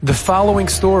The following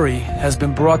story has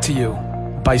been brought to you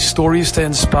by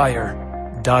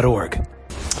StoriesToInspire.org.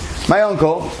 My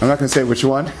uncle, I'm not going to say which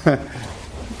one.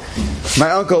 My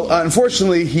uncle,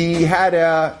 unfortunately,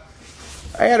 I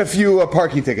had a few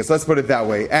parking tickets, let's put it that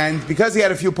way. And because he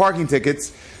had a few parking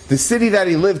tickets, the city that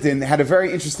he lived in had a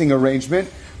very interesting arrangement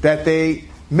that they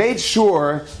made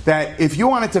sure that if you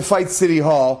wanted to fight City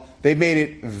Hall, they made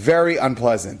it very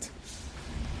unpleasant.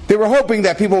 They were hoping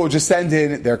that people would just send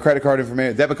in their credit card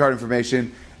information, debit card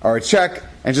information, or a check,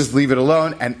 and just leave it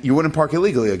alone, and you wouldn't park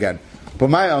illegally again. But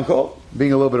my uncle,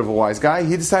 being a little bit of a wise guy,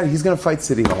 he decided he's going to fight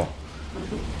City Hall.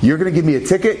 You're going to give me a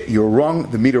ticket. You were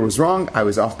wrong. The meter was wrong. I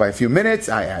was off by a few minutes.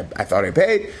 I thought I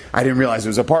paid. I didn't realize it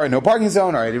was no parking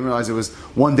zone, or I didn't realize it was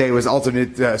one day was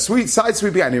alternate side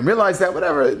sweeping. I didn't realize that.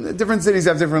 Whatever. Different cities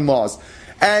have different laws,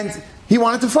 and he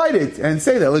wanted to fight it and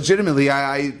say that legitimately.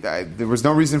 There was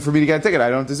no reason for me to get a ticket. I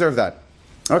don't deserve that.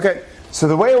 Okay. So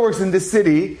the way it works in this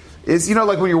city is,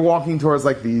 like when you're walking towards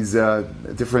like these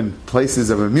different places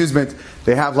of amusement,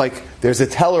 they have there's a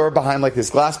teller behind this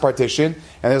glass partition,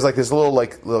 and there's this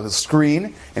little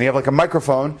screen, and you have a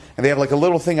microphone, and they have a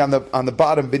little thing on the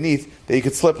bottom beneath that you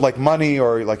could slip money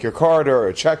or your card or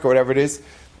a check or whatever it is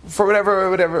for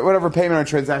whatever payment or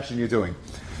transaction you're doing.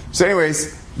 So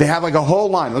anyways, they have a whole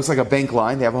line. It looks like a bank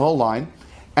line. They have a whole line,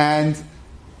 and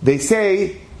they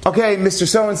say, okay, Mr.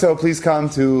 So-and-so, please come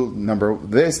to number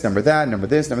this, number that, number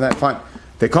this, number that. Fine.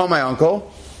 They call my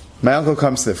uncle. My uncle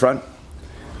comes to the front.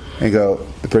 And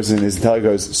the person is the teller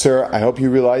goes, sir, I hope you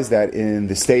realize that in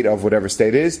the state of whatever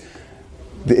state it is,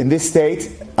 in this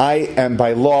state,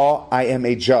 by law, I am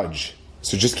a judge.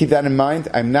 So just keep that in mind.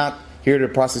 I'm not here to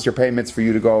process your payments for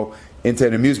you to go into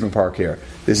an amusement park here.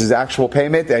 This is actual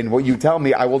payment, and what you tell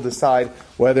me, I will decide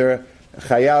whether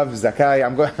chayav, zakai,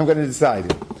 I'm going to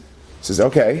decide. He says,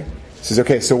 okay. He says,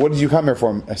 okay, so what did you come here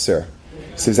for, sir?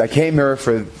 He says, I came here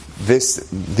for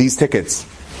these tickets.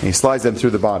 And he slides them through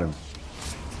the bottom.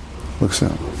 Looks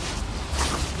up.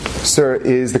 Sir,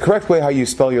 is the correct way how you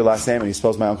spell your last name? And he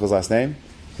spells my uncle's last name.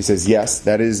 He says, yes,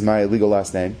 that is my legal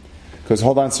last name. He goes,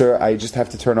 hold on, sir, I just have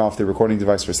to turn off the recording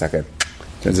device for a second.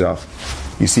 Turns it off.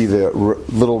 You see the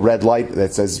little red light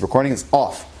that says recording is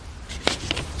off.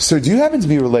 So do you happen to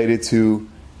be related to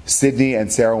Sidney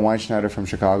and Sarah Weinschneider from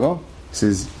Chicago? He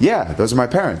says, yeah, those are my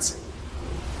parents.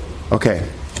 Okay.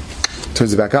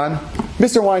 Turns it back on.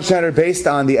 Mr. Weinschneider, based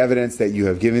on the evidence that you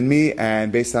have given me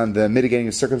and based on the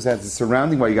mitigating circumstances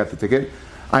surrounding why you got the ticket,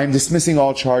 I am dismissing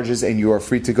all charges and you are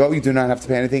free to go. You do not have to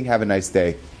pay anything. Have a nice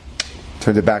day.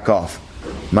 Turned it back off.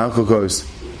 My uncle goes,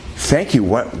 thank you.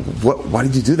 Why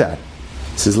did you do that?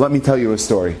 He says, let me tell you a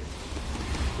story.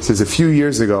 He says, a few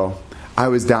years ago, I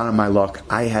was down on my luck.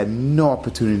 I had no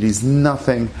opportunities,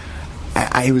 nothing.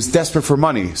 I was desperate for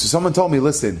money. So someone told me,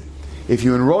 listen, if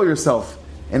you enroll yourself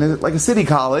in a city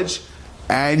college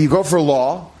and you go for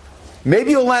law,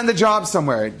 maybe you'll land a job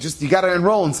somewhere. Just you got to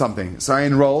enroll in something. So I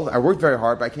enrolled. I worked very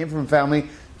hard. But I came from a family,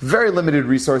 very limited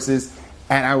resources,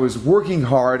 and I was working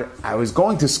hard. I was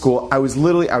going to school. I was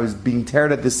being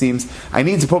teared at the seams. I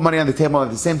needed to put money on the table and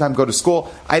at the same time go to school.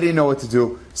 I didn't know what to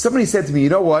do. Somebody said to me, you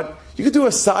know what? You could do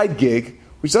a side gig,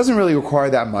 which doesn't really require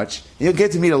that much. And you'll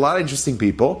get to meet a lot of interesting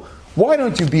people. Why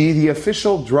don't you be the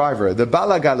official driver, the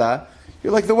balagala?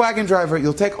 You're like the wagon driver.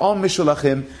 You'll take all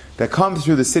mishulachim that come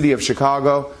through the city of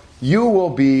Chicago. You will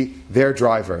be their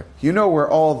driver. You know where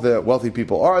all the wealthy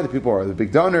people are. The people are the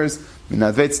big donors,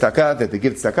 minadvet tzedakah, that they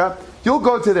give tzedakah. You'll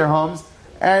go to their homes,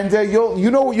 and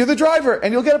you're the driver,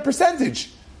 and you'll get a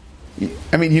percentage.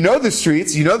 I mean, you know the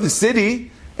streets, you know the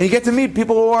city, and you get to meet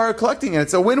people who are collecting, and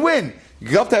it's a win-win. You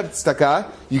go up to have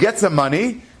tzedakah, you get some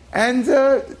money, and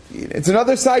it's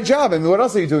another side job. I mean, what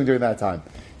else are you doing during that time?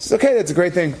 It's okay, that's a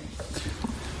great thing.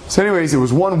 So anyways, it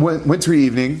was one wintry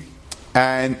evening,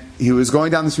 and he was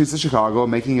going down the streets of Chicago,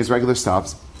 making his regular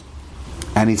stops,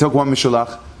 and he took one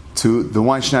mishulach to the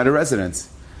Weinschneider residence.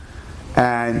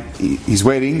 And he's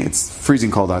waiting, it's freezing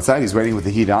cold outside, he's waiting with the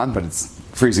heat on, but it's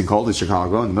freezing cold in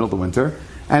Chicago in the middle of the winter.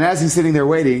 And as he's sitting there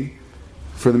waiting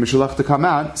for the mishulach to come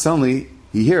out, suddenly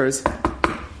he hears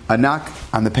a knock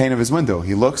on the pane of his window.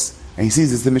 He looks, and he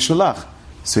sees it's the mishulach.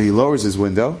 So he lowers his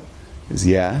window, he says,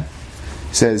 yeah.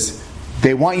 He says,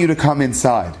 they want you to come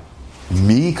inside.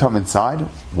 Me come inside?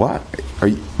 What?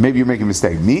 Maybe you're making a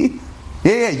mistake. Me?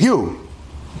 Yeah, you.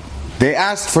 They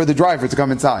asked for the driver to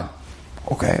come inside.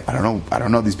 Okay, I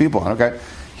don't know these people. Okay.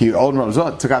 He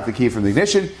took out the key from the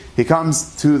ignition. He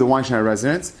comes to the Weinschneider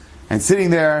residence, and sitting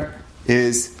there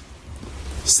is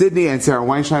Sidney and Sarah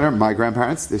Weinschneider, my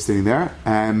grandparents. They're sitting there,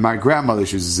 and my grandmother.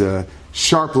 She's a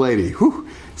sharp lady. Whew.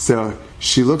 So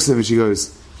she looks at him and she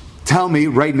goes, "Tell me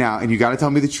right now, and you got to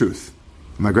tell me the truth."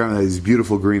 My grandmother had these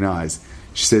beautiful green eyes.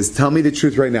 She says, tell me the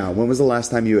truth right now. When was the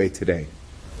last time you ate today?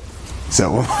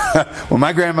 So when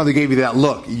my grandmother gave you that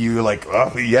look, you're like,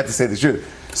 oh, you have to say the truth.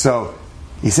 So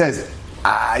he says,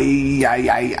 I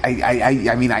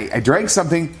drank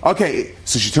something. Okay,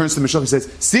 so she turns to Mishloach and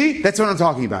says, see, that's what I'm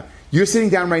talking about. You're sitting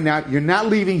down right now. You're not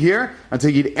leaving here until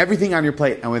you eat everything on your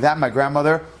plate. And with that, my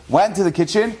grandmother went to the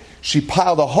kitchen. She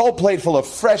piled a whole plate full of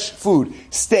fresh food,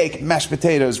 steak, mashed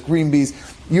potatoes, green peas,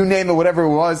 you name it, whatever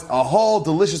it was, a whole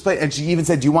delicious plate. And she even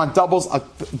said, do you want doubles? I'll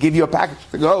give you a package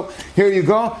to go. Here you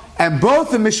go. And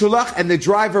both the Mishulach and the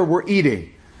driver were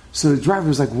eating. So the driver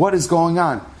was like, what is going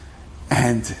on?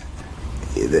 And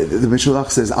the Mishulach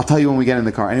says, I'll tell you when we get in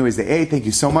the car. Anyways, they ate. Thank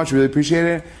you so much. Really appreciate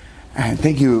it. And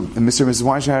thank you, Mr. and Mrs.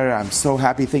 Weinschneider. I'm so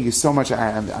happy. Thank you so much.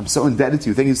 I'm so indebted to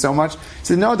you. Thank you so much. He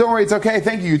said, no, don't worry. It's okay.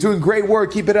 Thank you. You're doing great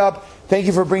work. Keep it up. Thank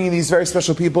you for bringing these very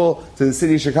special people to the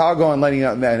city of Chicago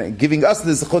and giving us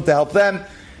the zechut to help them.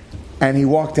 And he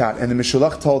walked out. And the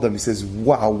Mishulach told him, he says,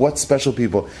 wow, what special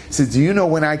people. He says, do you know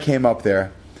when I came up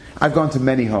there, I've gone to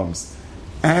many homes.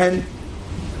 And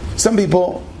some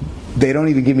people, they don't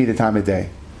even give me the time of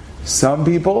day. Some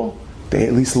people, they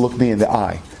at least look me in the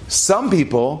eye. Some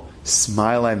people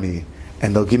smile at me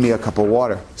and they'll give me a cup of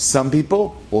water. Some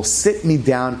people will sit me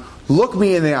down, look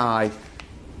me in the eye,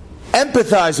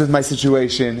 empathize with my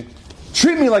situation,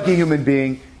 treat me like a human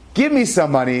being, give me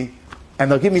some money, and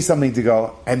they'll give me something to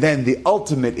go. And then the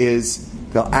ultimate is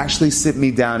they'll actually sit me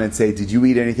down and say, did you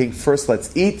eat anything? First,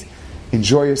 let's eat.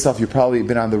 Enjoy yourself. You've probably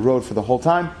been on the road for the whole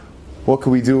time. What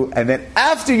can we do? And then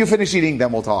after you finish eating,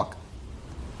 then we'll talk.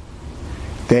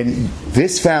 Then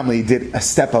this family did a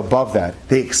step above that.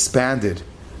 They expanded.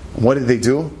 What did they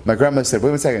do? My grandmother said,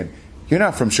 wait a second, you're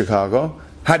not from Chicago.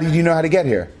 How did you know how to get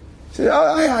here? She said, oh,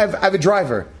 I have a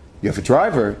driver. You have a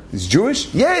driver? He's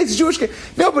Jewish? Yeah, he's Jewish.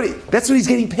 Nobody. That's what he's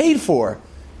getting paid for.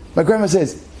 My grandma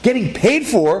says, getting paid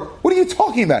for? What are you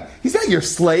talking about? He's not your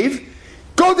slave.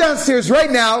 Go downstairs right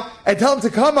now and tell him to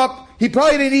come up. He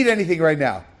probably didn't eat anything right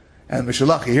now. And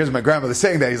Mishulach, he hears my grandmother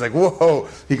saying that. He's like, whoa.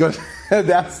 He goes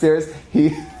downstairs.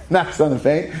 He knocks on the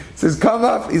pane. Says, come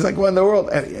up. He's like, what in the world?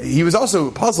 And he was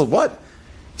also puzzled. What?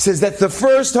 He says, that's the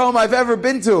first home I've ever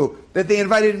been to that they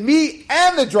invited me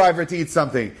and the driver to eat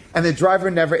something. And the driver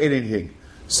never ate anything.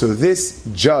 So this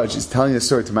judge is telling the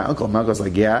story to my uncle. My uncle's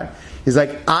like, yeah. He's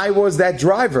like, I was that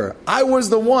driver. I was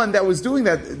the one that was doing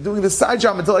the side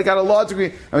job until I got a law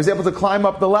degree. I was able to climb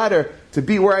up the ladder to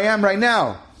be where I am right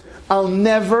now. I'll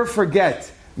never forget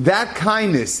that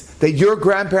kindness that your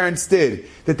grandparents did,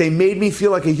 that they made me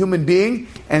feel like a human being,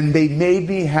 and they made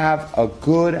me have a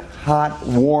good, hot,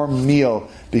 warm meal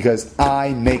because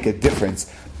I make a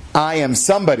difference. I am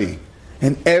somebody,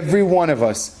 and every one of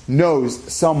us knows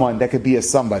someone that could be a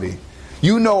somebody.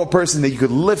 You know a person that you could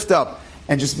lift up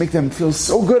and just make them feel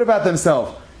so good about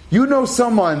themselves. You know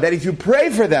someone that if you pray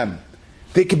for them,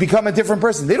 they could become a different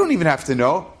person. They don't even have to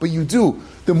know, but you do.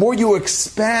 The more you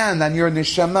expand on your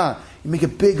neshama, you make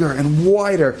it bigger and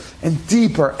wider and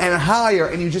deeper and higher,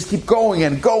 and you just keep going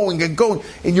and going and going,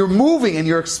 and you're moving and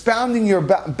you're expounding your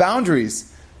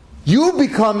boundaries. You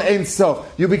become Ein Sof.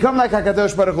 You become like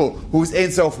HaKadosh Baruch Hu, who is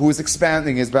Ein Sof, who is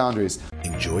expanding his boundaries.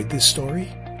 Enjoyed this story?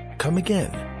 Come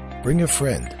again. Bring a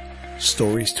friend.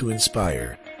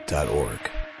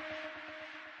 StoriesToInspire.org